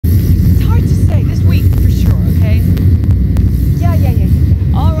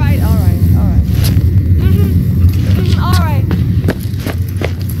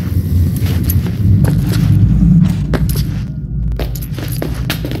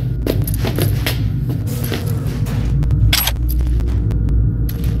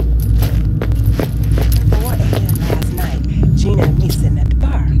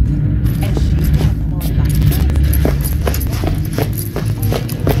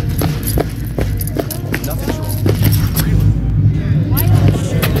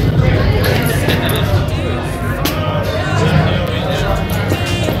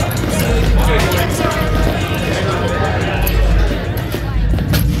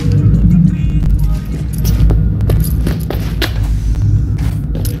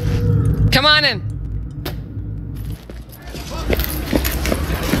on in.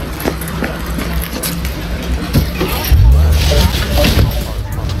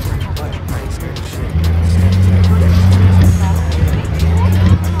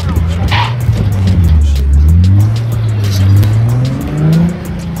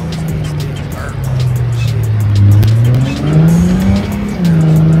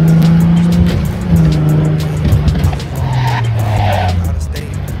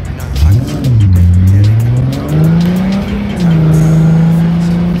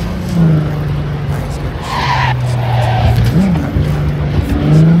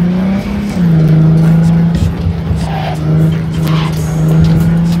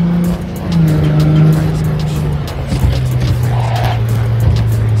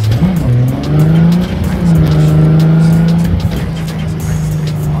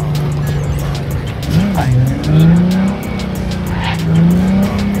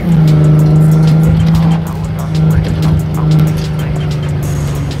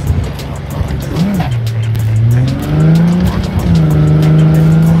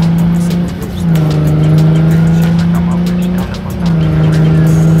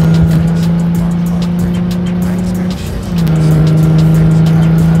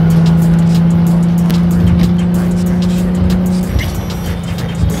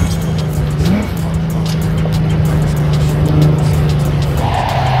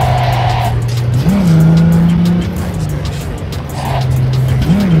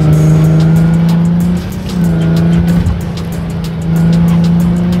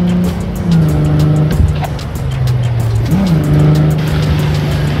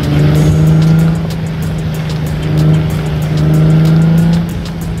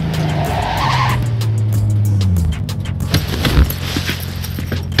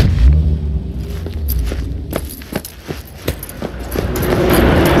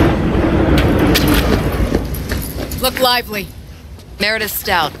 Look lively. Meredith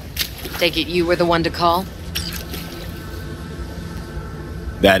Stout. Take it you were the one to call?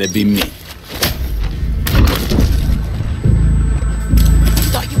 That'd be me.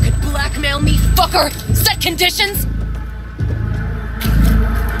 Thought you could blackmail me, fucker? Set conditions?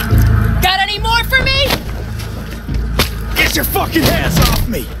 Got any more for me? Get your fucking hands off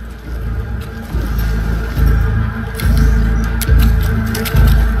me!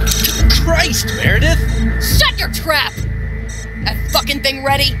 Christ, Meredith! Shut your trap! That fucking thing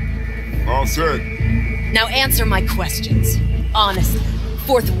ready? All set. Now answer my questions. Honestly,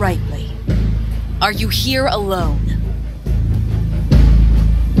 forthrightly. Are you here alone?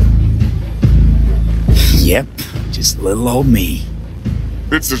 Yep, just little old me.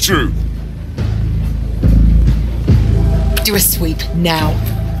 It's the truth. Do a sweep, now.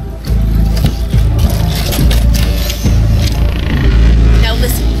 Now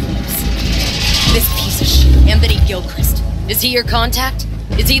listen, folks. This piece of shit, Anthony Gilchrist. Is he your contact?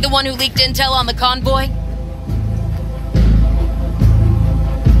 Is he the one who leaked intel on the convoy?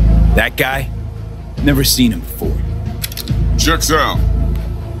 That guy? Never seen him before. Checks out.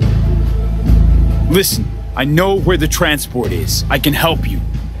 Listen, I know where the transport is. I can help you.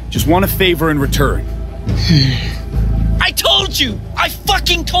 Just want a favor in return. I told you! I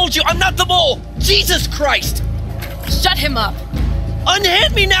fucking told you I'm not the mole! Jesus Christ! Shut him up!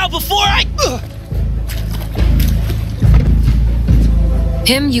 Unhand me now before I... Ugh.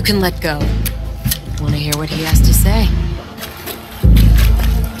 Him you can let go. Want to hear what he has to say?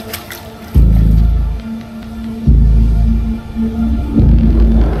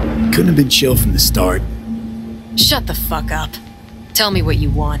 Couldn't have been chill from the start. Shut the fuck up. Tell me what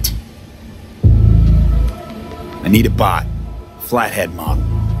you want. I need a bot. Flathead model.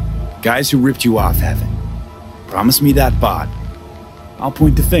 Guys who ripped you off have it. Promise me that bot. I'll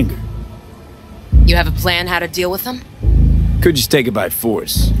point the finger. You have a plan how to deal with them? Could just take it by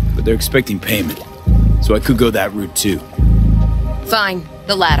force, but they're expecting payment. So I could go that route too. Fine,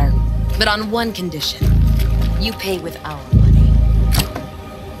 the latter. But on one condition. You pay with our money.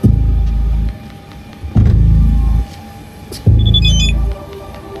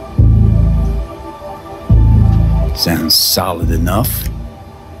 Sounds solid enough.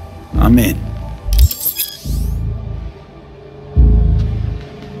 I'm in.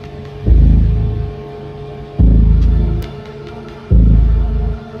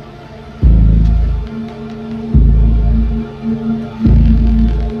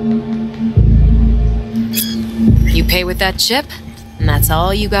 You pay with that chip, and that's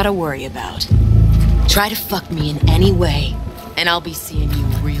all you gotta worry about. Try to fuck me in any way, and I'll be seeing you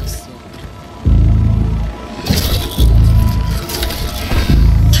real soon.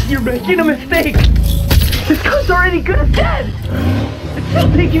 You're making a mistake! This cunt's already good as dead!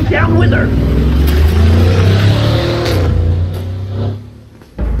 She'll take you down with her!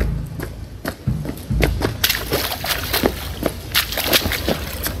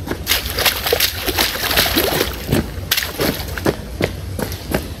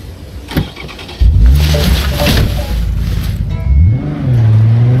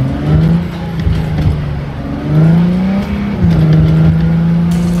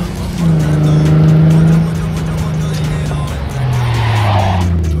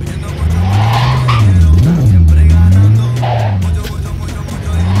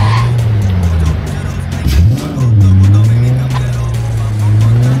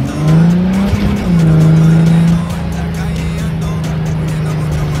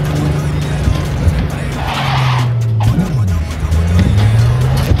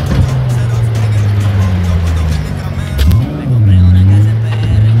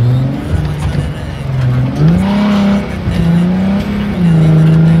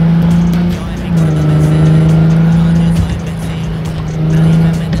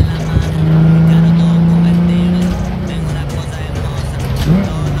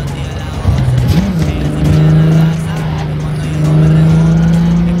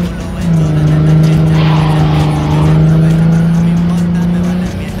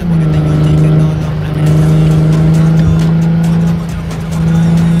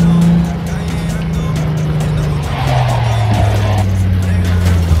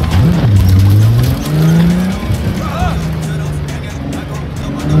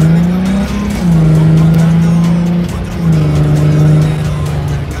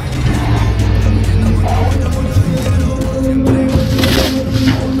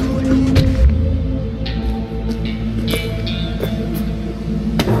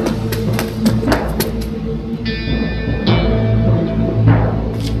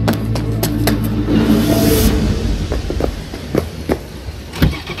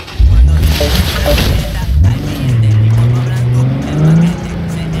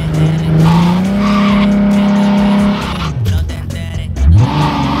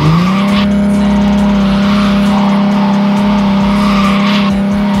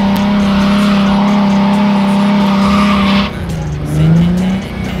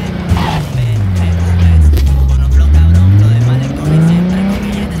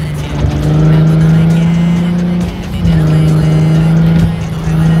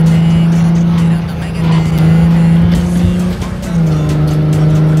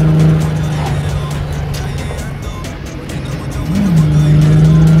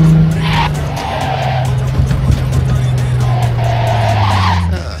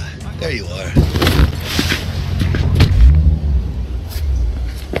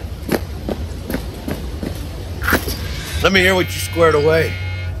 Let me hear what you squared away.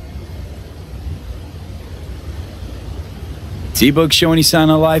 T-Bug show any sign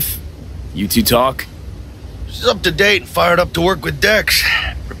of life? You two talk? She's up to date and fired up to work with Dex.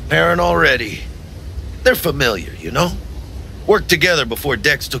 Preparing already. They're familiar, you know? Worked together before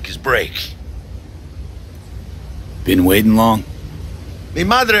Dex took his break. Been waiting long? Mi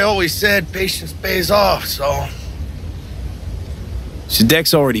madre always said patience pays off, so... So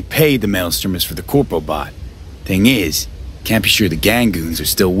Dex already paid the maelstromers for the corpo bot. Thing is, can't be sure the Gangoons are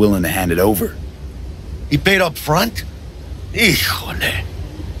still willing to hand it over. He paid up front? Híjole.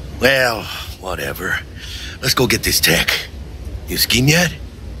 Well, whatever. Let's go get this tech. You scheme yet?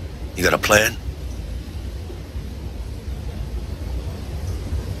 You got a plan?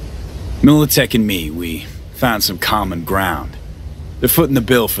 Militech and me, we found some common ground. They're footing the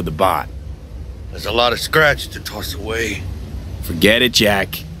bill for the bot. There's a lot of scratch to toss away. Forget it,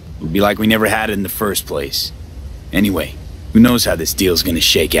 Jack. It'll be like we never had it in the first place. Anyway, who knows how this deal's gonna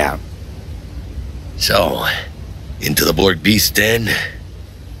shake out. So, into the Borg Beast Den?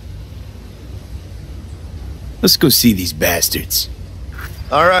 Let's go see these bastards.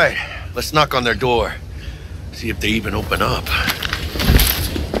 All right, let's knock on their door. See if they even open up.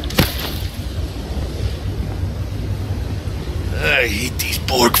 I hate these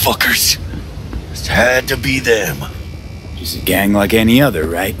Borg fuckers. Just had to be them. Just a gang like any other,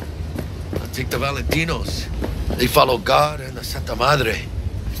 right? I'll take the Valentinos. They follow God and the Santa Madre.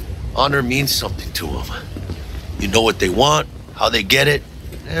 Honor means something to them. You know what they want, how they get it,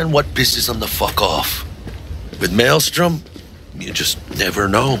 and what pisses them the fuck off. With Maelstrom, you just never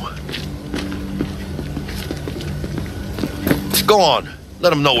know. Just go on.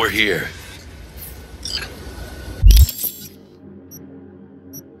 Let them know we're here.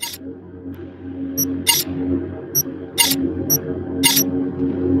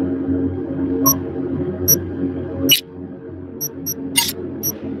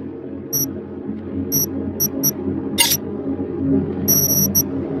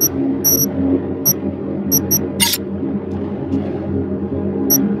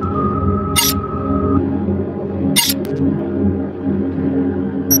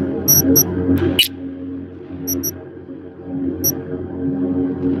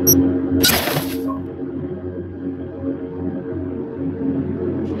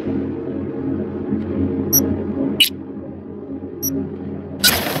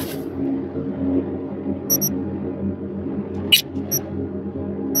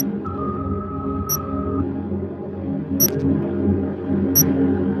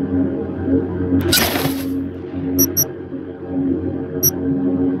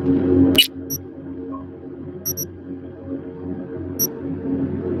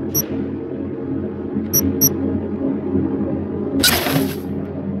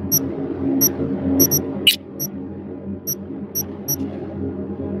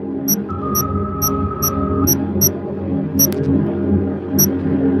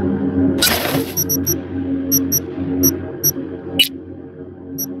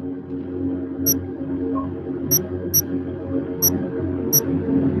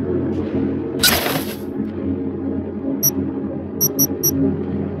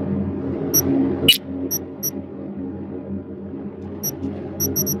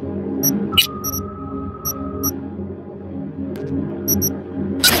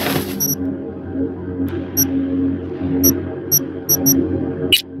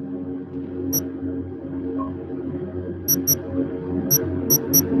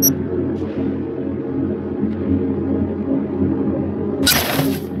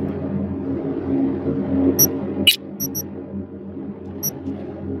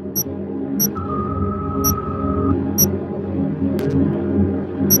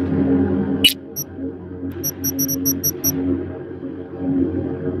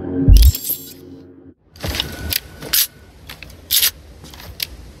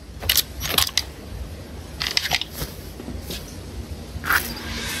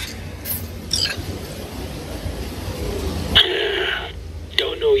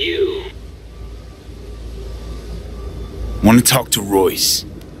 Want to talk to Royce.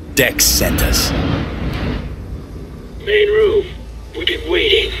 Dex sent us. Main room. We've been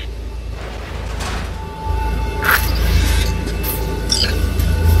waiting.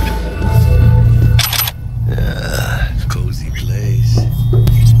 Cozy place.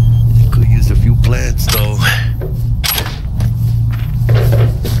 Could use a few plants, though.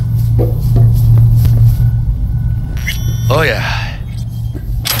 Oh, yeah.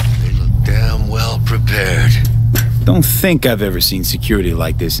 They look damn well prepared. Don't think I've ever seen security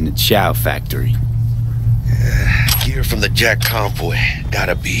like this in a chow factory. Gear from the Jack convoy.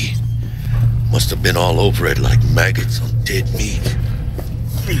 Gotta be. Must have been all over it like maggots on dead meat.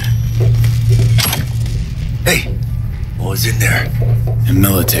 Hey, what was in there? A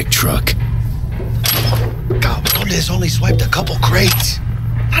Militech truck. Cabrones only swiped a couple crates.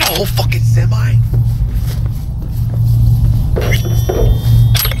 Not a whole fucking semi.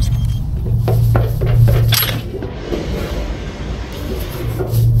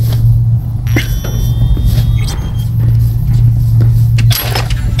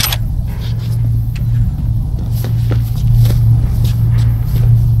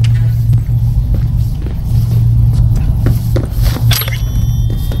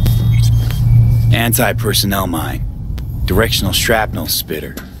 Anti-personnel mine. Directional shrapnel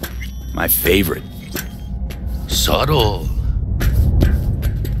spitter. My favorite. Subtle.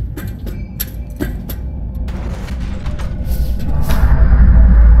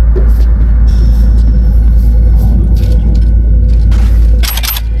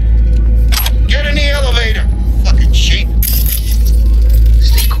 Get in the elevator, fucking sheep.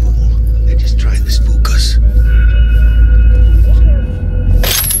 Stay cool. They're just trying to spook us.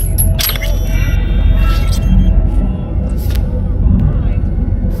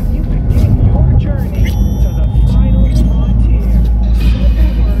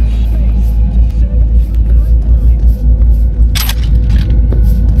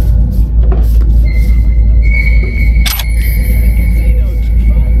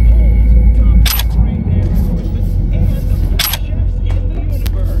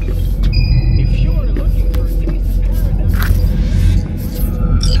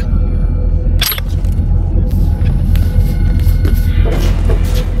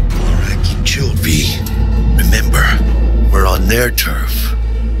 Their turf.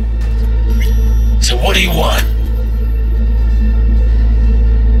 So what do you want?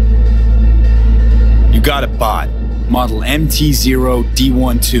 You got a bot. Model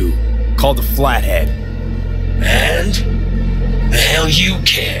MT0D12. Called the Flathead. And? The hell you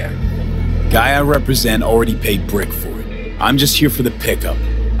care? Guy I represent already paid brick for it. I'm just here for the pickup.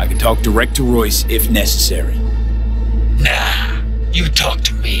 I can talk direct to Royce if necessary. Nah, you talk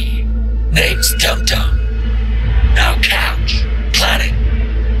to me. Name's Tum Tum. Now couch, planet.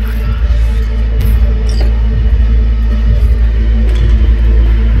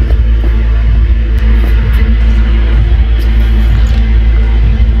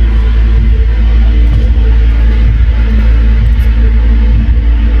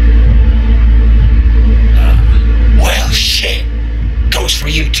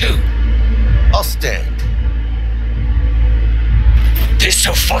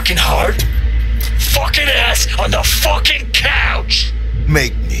 fucking hard? Fucking ass on the fucking couch!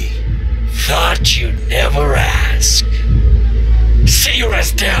 Make me. Thought you'd never ask. Sit your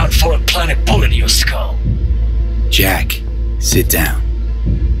ass down for a planet bullet in your skull. Jack, sit down.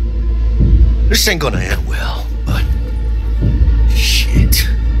 This ain't gonna end well, but... shit.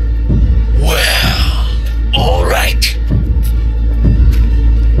 Well, alright.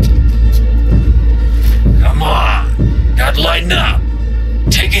 Come on, gotta lighten up.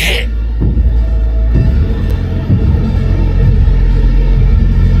 Take a hit.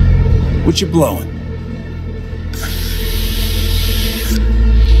 What you blowing?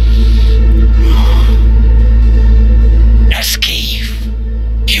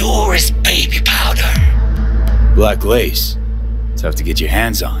 Pure as baby powder. Black lace. Tough to get your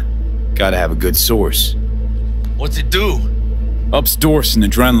hands on. Gotta have a good source. What's it do? Ups Dorse and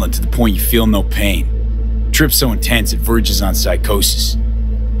adrenaline to the point you feel no pain. Trip so intense it verges on psychosis.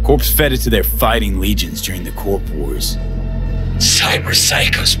 Corps fed it to their fighting legions during the Corp Wars. Cyber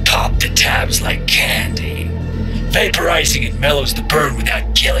psychos pop the tabs like candy. Vaporizing it mellows the burn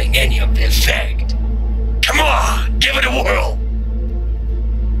without killing any of the effect. Come on, give it a whirl.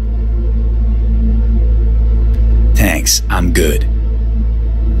 Thanks, I'm good.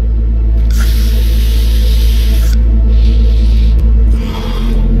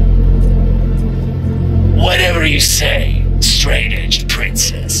 Whatever you say, straight-edged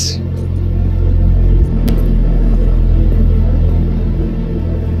princess.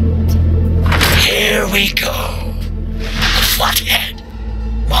 Here we go. A flathead.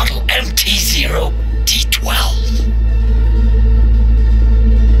 Model MT-0D12.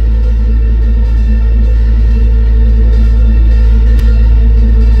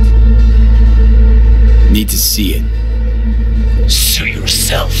 Need to see it. Sue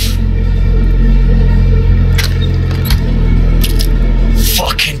yourself.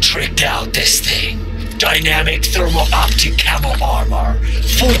 Fucking tricked out this thing. Dynamic thermal optic camo armor.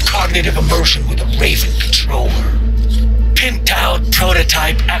 Full cognitive immersion with a Raven controller. Pimped out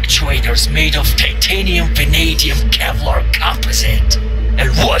prototype actuators made of titanium, vanadium, Kevlar composite.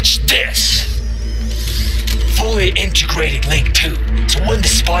 And watch this. Fully integrated link too, so when the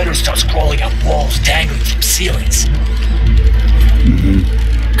spider starts crawling up walls dangling from ceilings.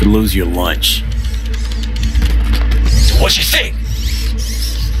 Could lose your lunch. So what you think?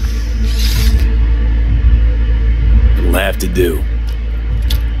 It'll have to do.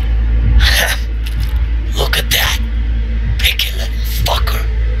 Look at that. Picky little fucker.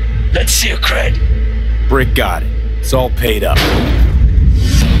 Let's see your cred. Brick got it. It's all paid up.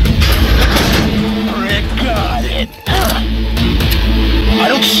 Got it. I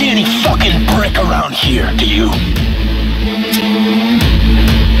don't see any fucking brick around here, do you?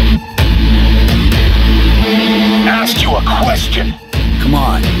 Asked you a question. Come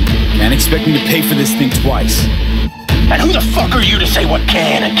on. Can't expect me to pay for this thing twice. And who the fuck are you to say what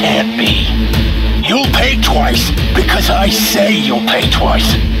can and can't be? You'll pay twice because I say you'll pay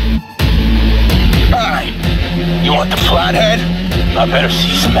twice. Alright. You want the flathead? I better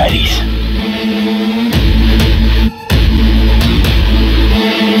see some eddies.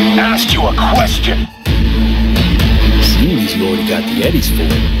 Asked you a question. Seeing as you already got the eddies for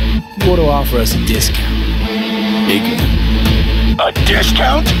it, you ought to offer us a discount. Big one. A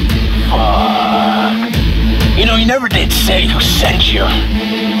discount? Fuck. You know, you never did say who sent you.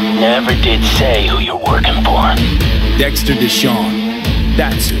 Never did say who you're working for. Dexter Deshawn.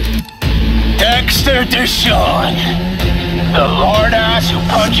 That's who. Dexter Deshawn. The lord ass who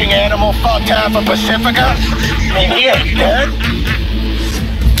punching animal fucked half of Pacifica? And he ain't dead?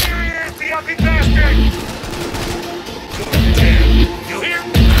 You hear?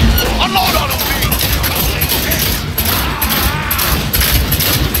 Unload on him!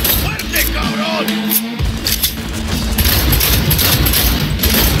 Where's it going on?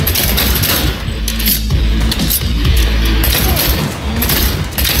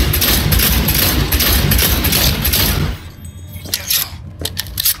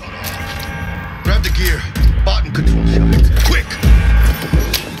 Grab the gear. Button control shot. Quick!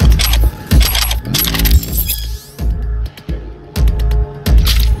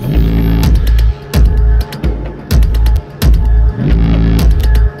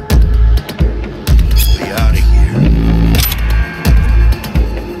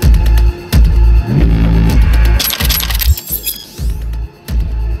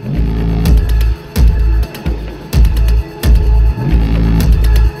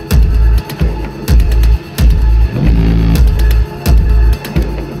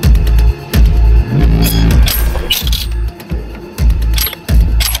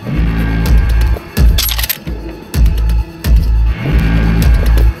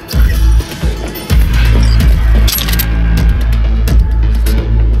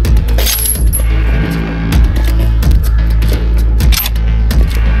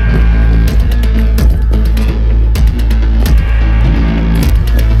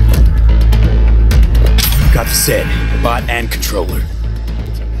 remote and controller.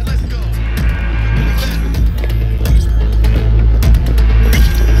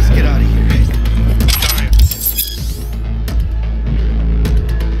 Let's get out of here.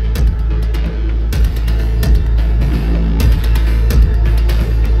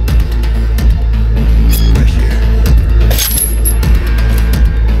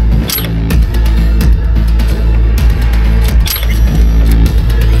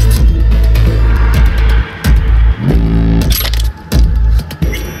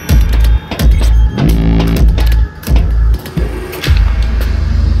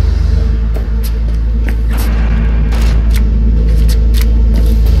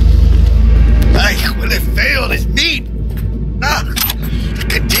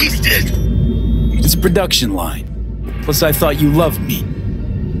 Production line. Plus, I thought you loved me.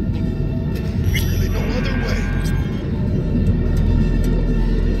 There's really no other way.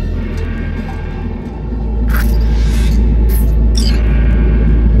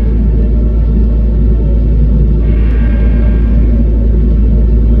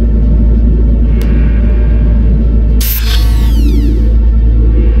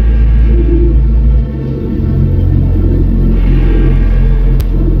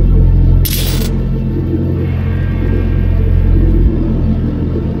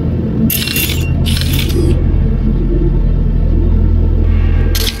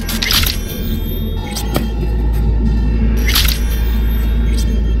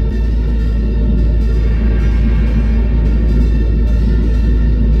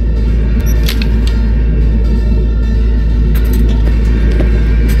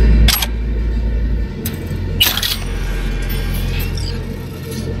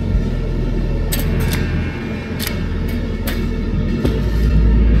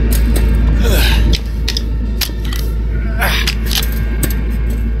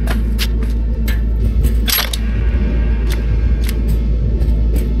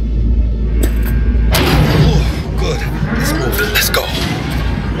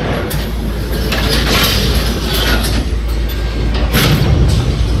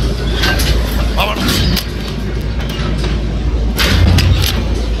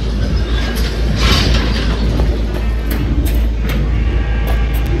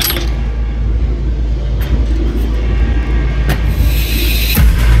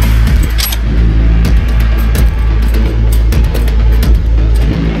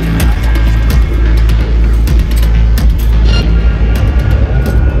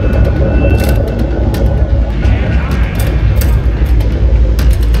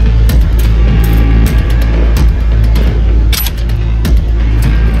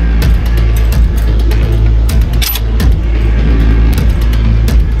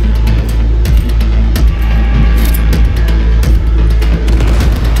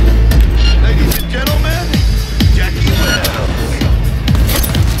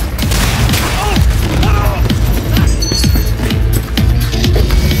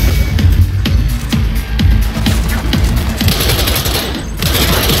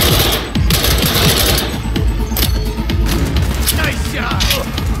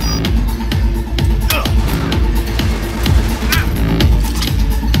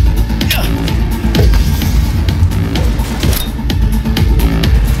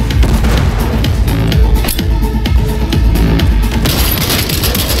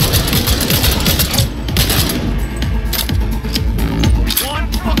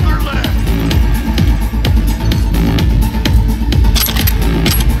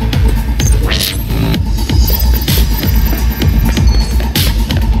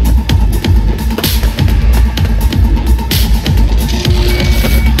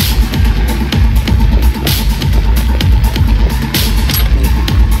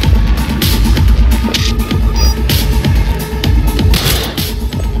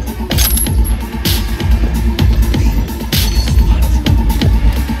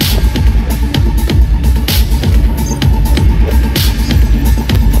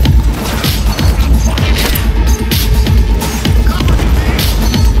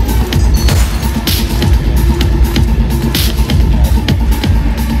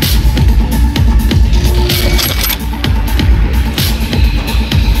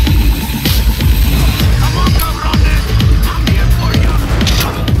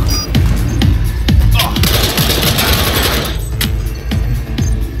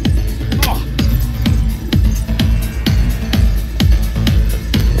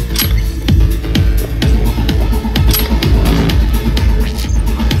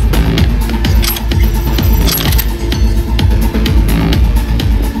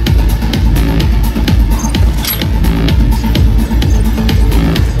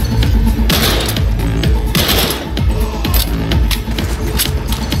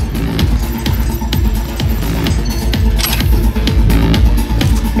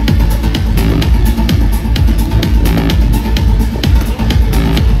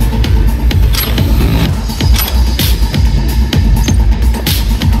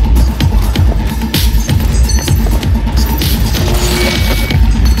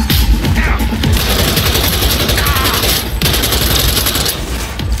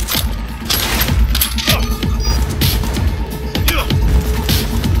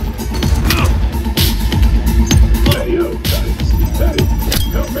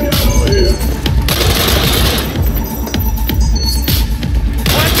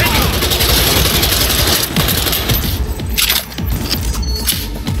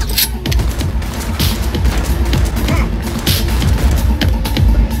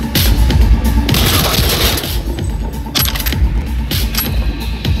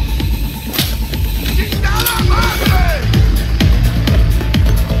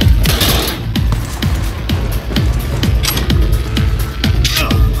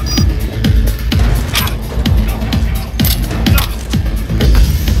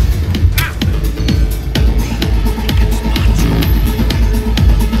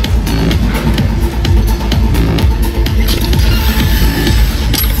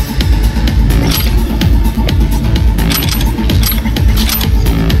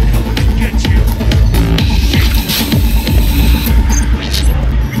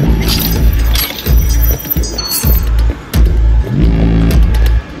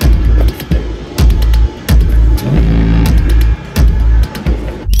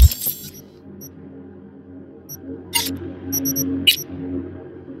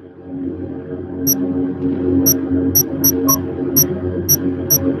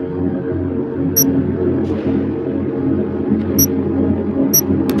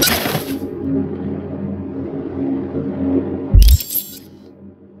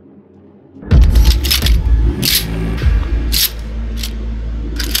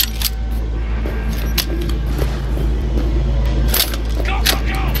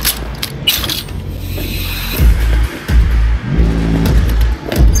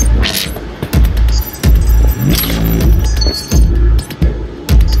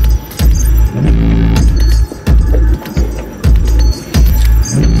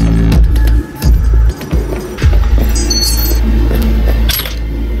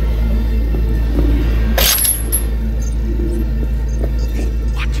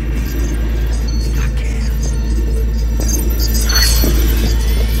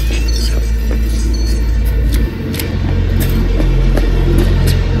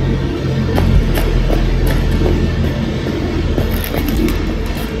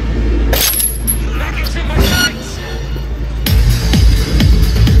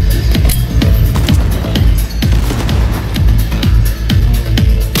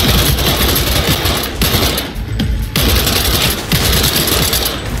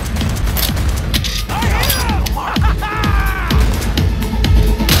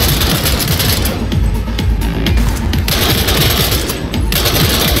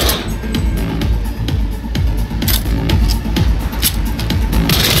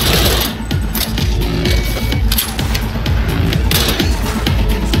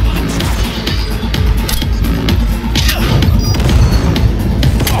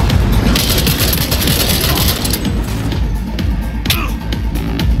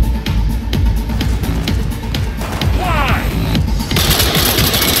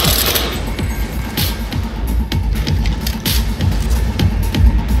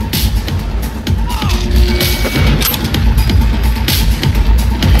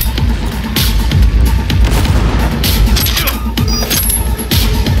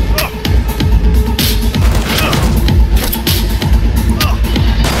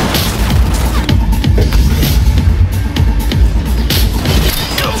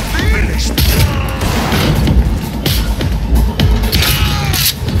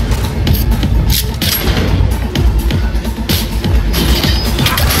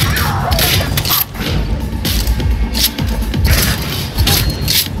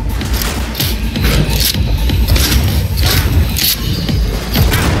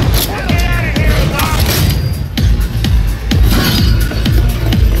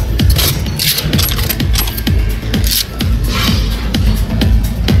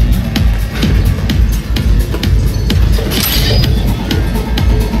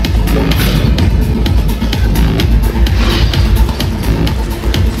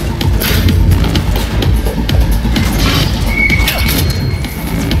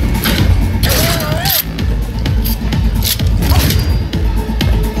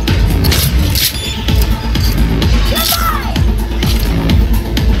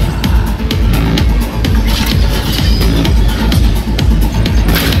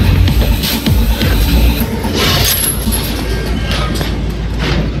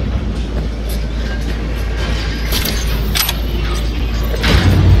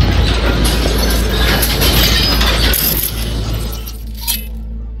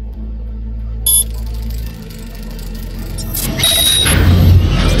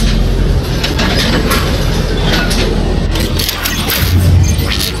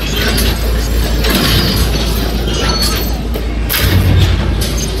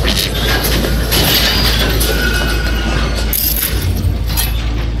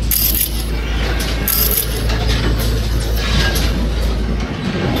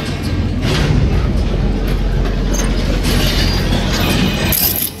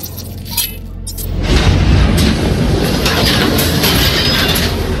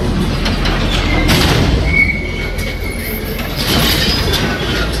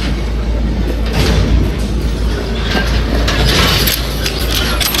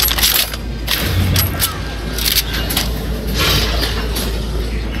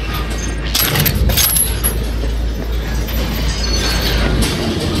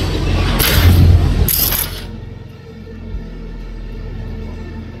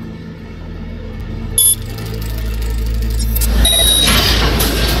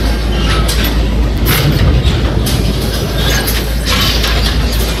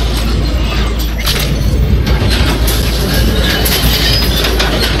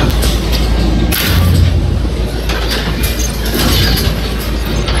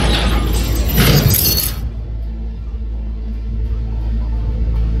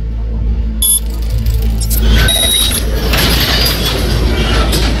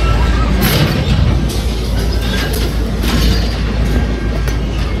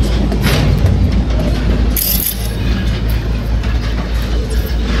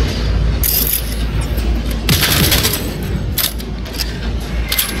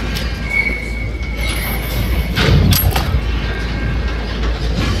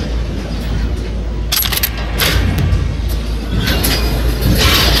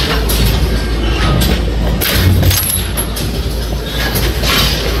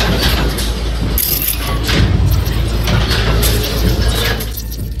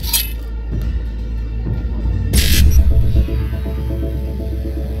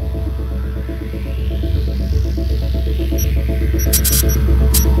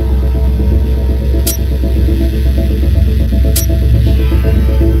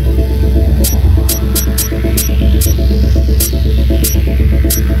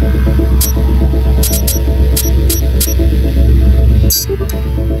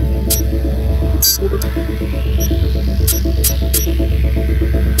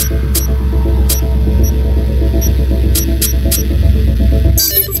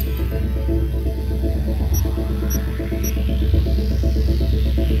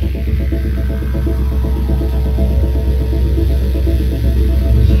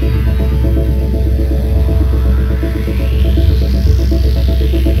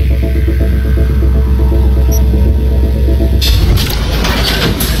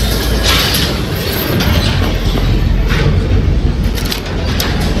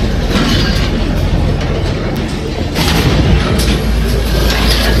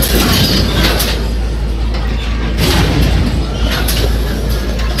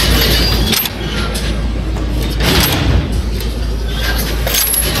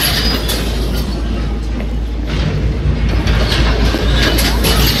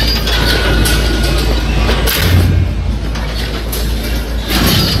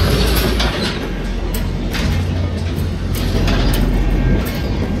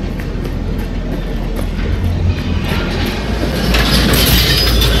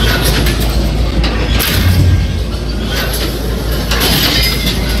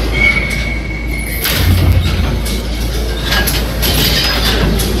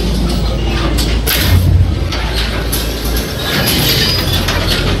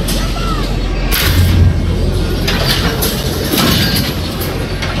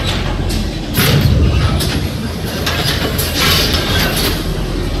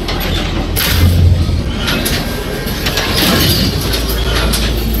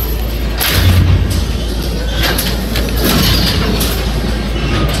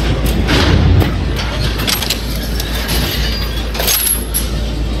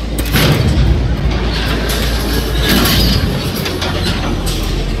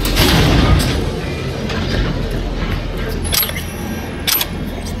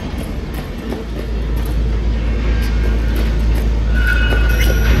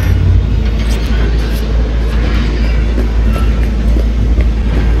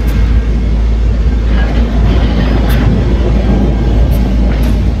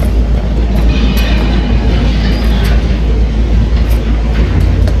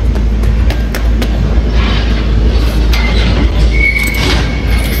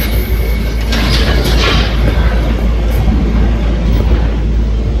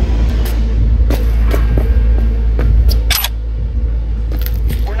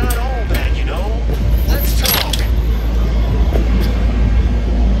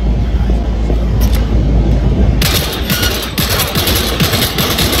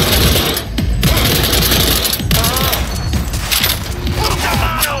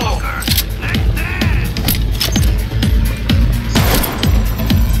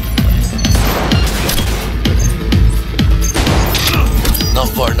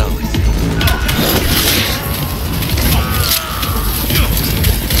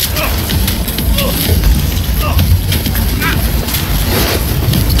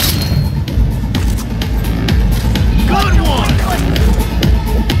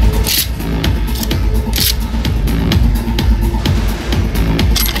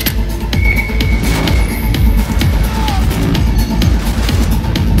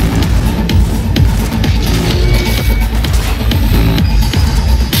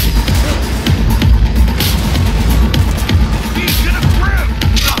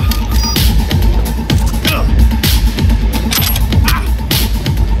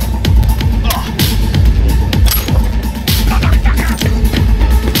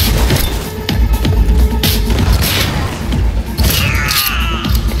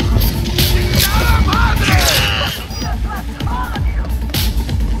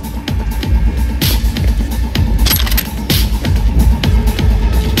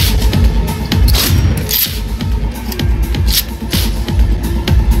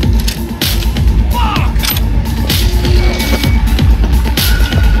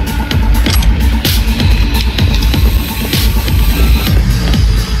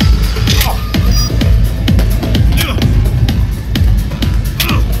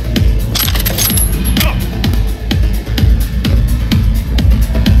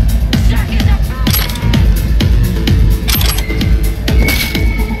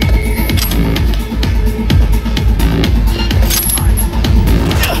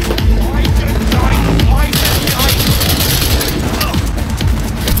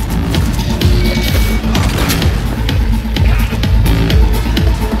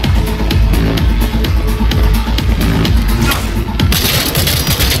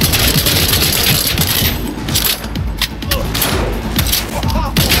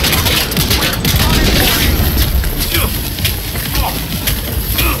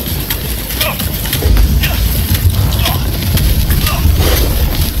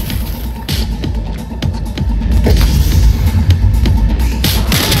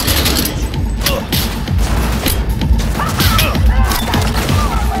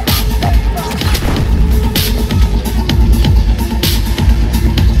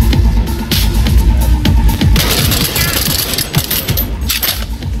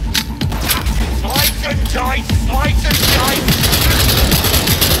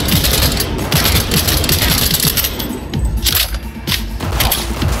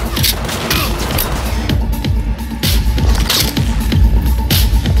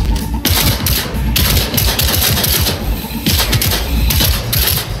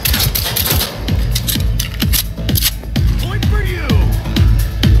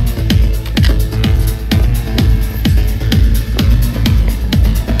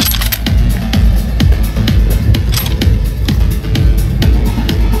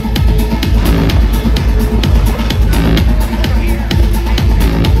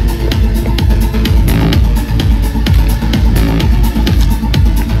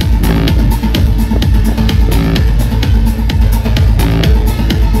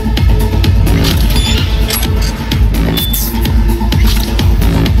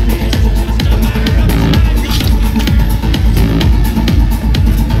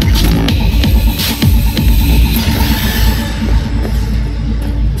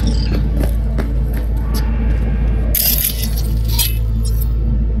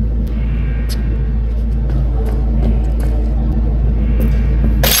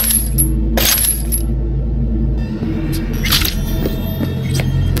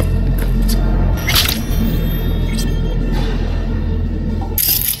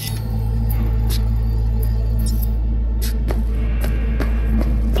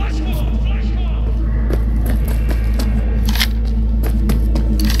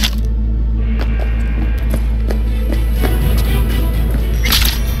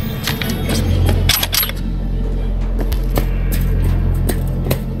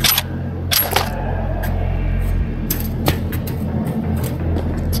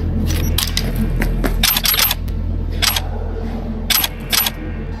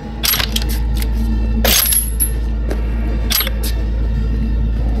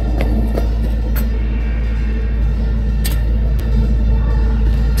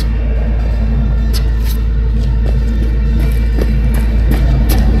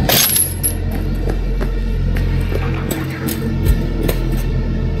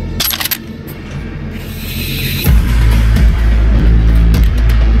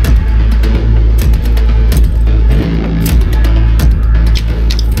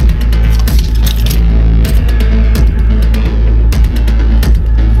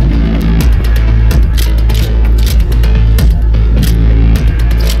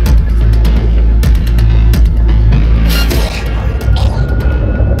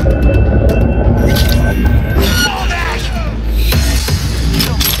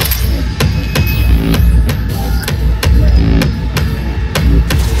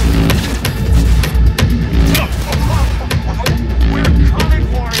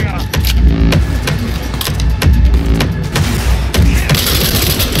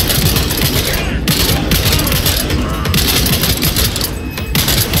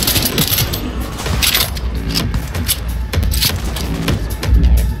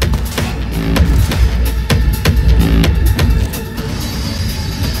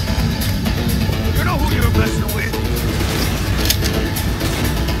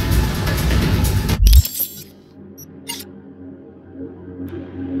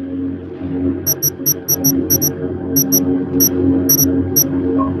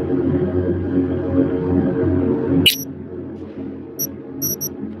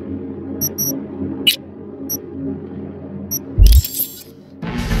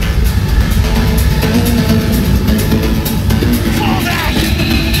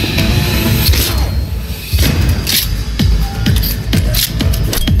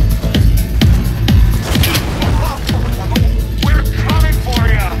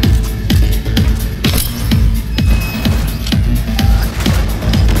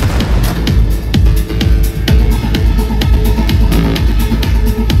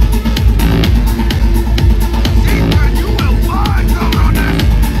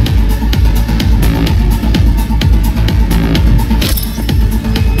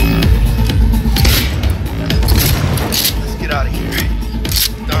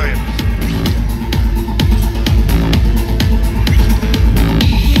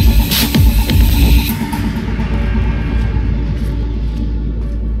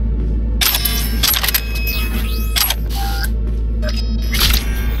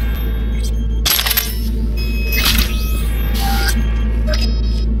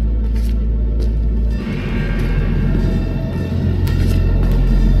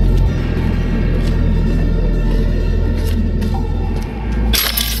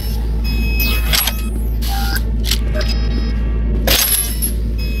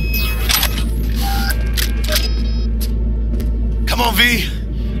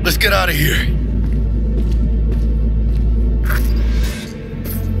 Let's get out of here.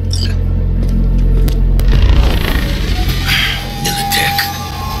 Militech.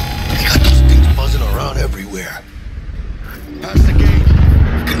 They got those things buzzing around everywhere. Past the gate.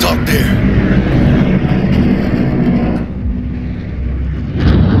 We can talk there.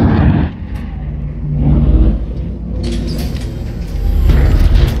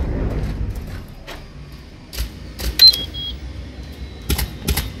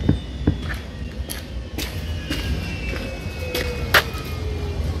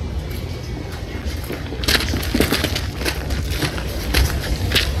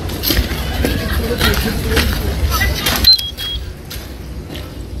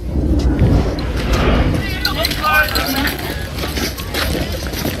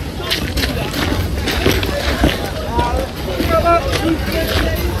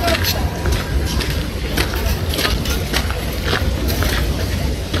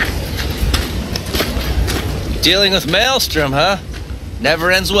 Dealing with Maelstrom, huh?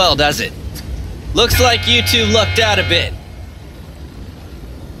 Never ends well, does it? Looks like you two lucked out a bit.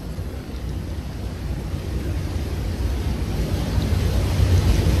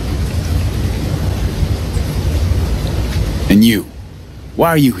 And you? Why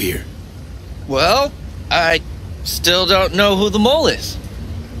are you here? Well, I still don't know who the mole is.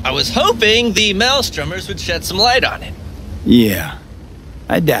 I was hoping the Maelstromers would shed some light on it. Yeah,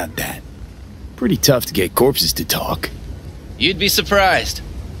 I doubt that. Pretty tough to get corpses to talk. You'd be surprised.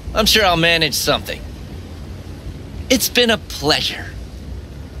 I'm sure I'll manage something. It's been a pleasure.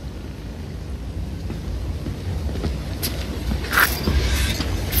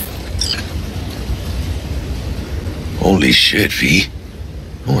 Holy shit, V.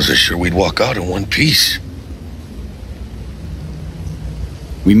 I wasn't sure we'd walk out in one piece.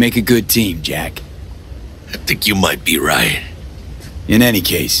 We make a good team, Jack. I think you might be right. In any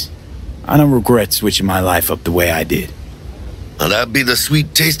case, I don't regret switching my life up the way I did. Now that'd be the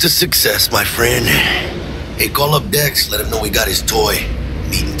sweet taste of success, my friend. Hey, call up Dex, let him know we got his toy.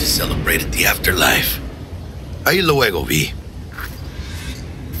 Meeting to celebrate at the afterlife. Ahí luego, V.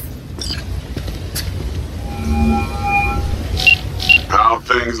 How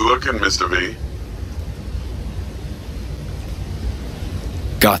things looking, Mr. V?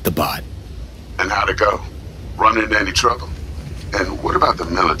 Got the bot. And how'd it go? Run into any trouble? And what about the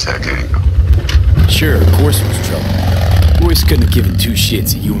Militech angle? Sure, of course it was trouble. Boys couldn't have given two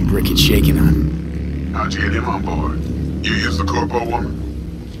shits that you and Brick had shaken on him. How'd you get him on board? You used the corpo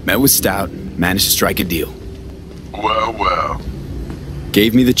woman? Met with Stout, managed to strike a deal. Well, well.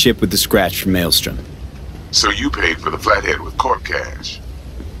 Gave me the chip with the scratch from Maelstrom. So you paid for the flathead with corp cash?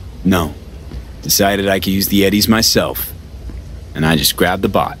 No. Decided I could use the Eddies myself. And I just grabbed the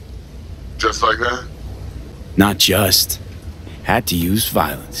bot. Just like that? Not just. Had to use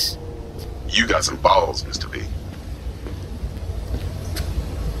violence. You got some balls, Mr. V.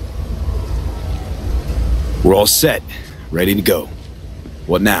 We're all set. Ready to go.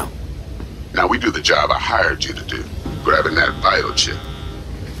 What now? Now we do the job I hired you to do. Grabbing that vital chip.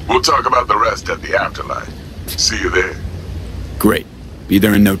 We'll talk about the rest at the afterlife. See you there. Great. Be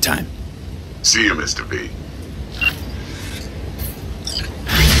there in no time. See you, Mr. V.